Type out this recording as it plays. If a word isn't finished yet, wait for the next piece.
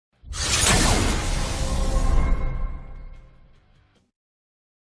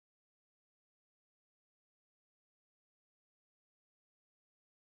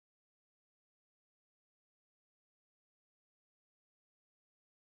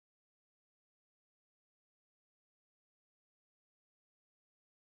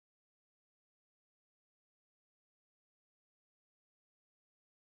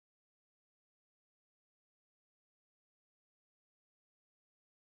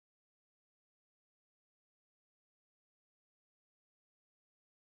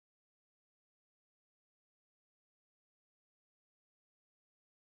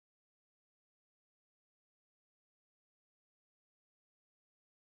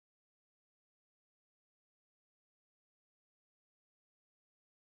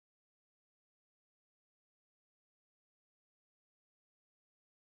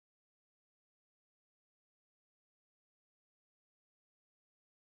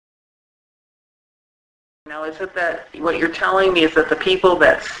Now, is it that what you're telling me is that the people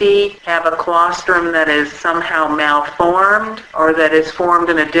that see have a claustrum that is somehow malformed or that is formed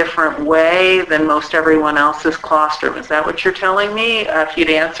in a different way than most everyone else's claustrum? Is that what you're telling me? If you'd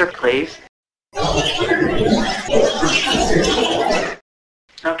answer, please.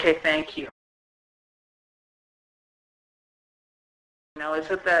 Okay, thank you. Now,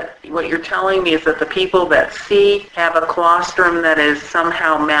 is it that what you're telling me is that the people that see have a claustrum that is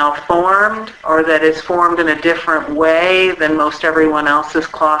somehow malformed or that is formed in a different way than most everyone else's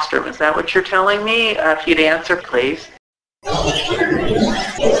claustrum? Is that what you're telling me? If you'd answer, please.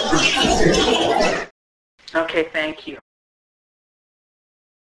 Okay, thank you.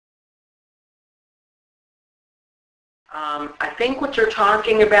 I think what you're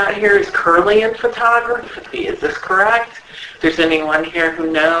talking about here is Kirlian photography. Is this correct? If there's anyone here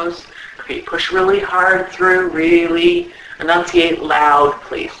who knows, okay, push really hard through, really enunciate loud,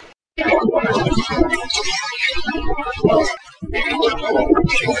 please.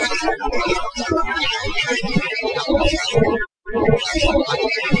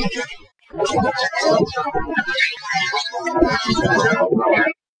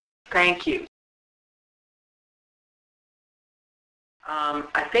 Thank you.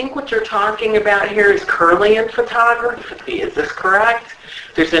 I think what you're talking about here is Kirlian photography. Is this correct?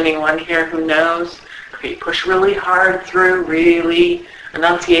 If there's anyone here who knows, okay, push really hard through, really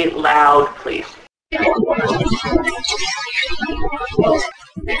enunciate loud, please.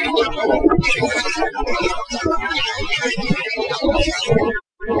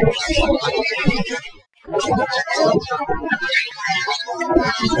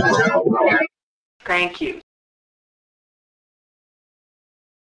 Thank you.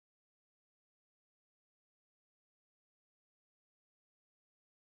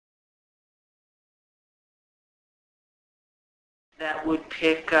 That would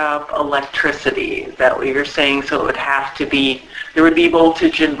pick up electricity. Is that what you're saying? So it would have to be, there would be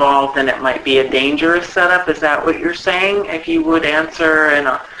voltage involved and it might be a dangerous setup. Is that what you're saying? If you would answer in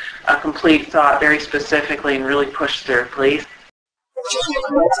a complete thought very specifically and really push through, please.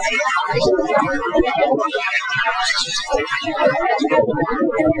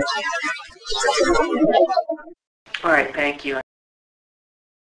 All right, thank you.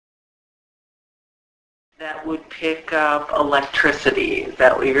 That would pick up electricity. Is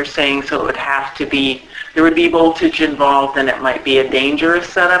that what you're saying? So it would have to be, there would be voltage involved and it might be a dangerous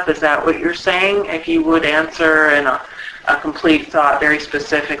setup. Is that what you're saying? If you would answer in a complete thought very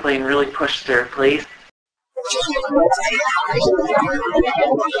specifically and really push through, please.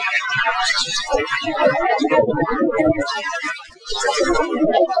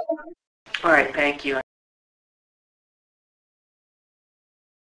 All right, thank you.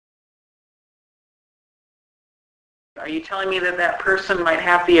 Are you telling me that that person might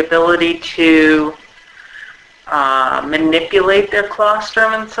have the ability to manipulate their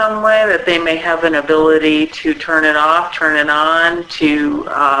claustrum in some way, that they may have an ability to turn it off, turn it on, to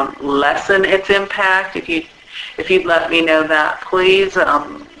lessen its impact? If you'd let me know that, please.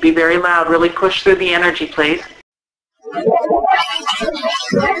 Be very loud. Really push through the energy, please.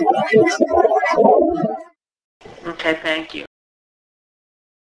 Okay, thank you.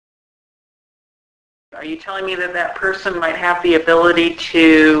 Are you telling me that that person might have the ability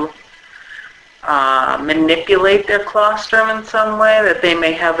to manipulate their claustrum in some way, that they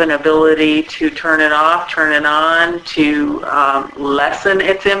may have an ability to turn it off, turn it on, to lessen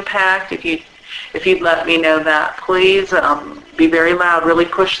its impact? If you'd let me know that, please. Be very loud. Really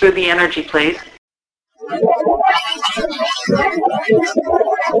push through the energy, please.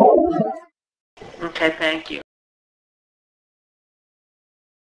 Okay, thank you.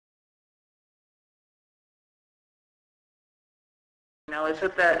 Now, is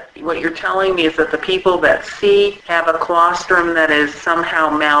it that what you're telling me is that the people that see have a claustrum that is somehow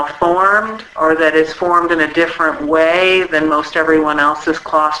malformed or that is formed in a different way than most everyone else's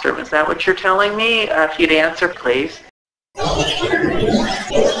claustrum? Is that what you're telling me? If you'd answer, please.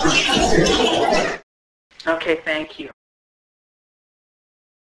 Okay, thank you.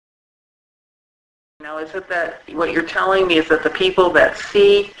 Now, is it that what you're telling me is that the people that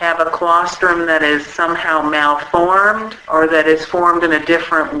see have a claustrum that is somehow malformed or that is formed in a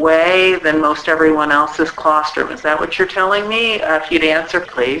different way than most everyone else's claustrum? Is that what you're telling me? If you'd answer,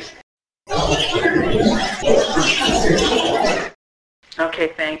 please. Okay,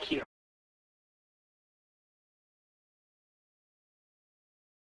 thank you.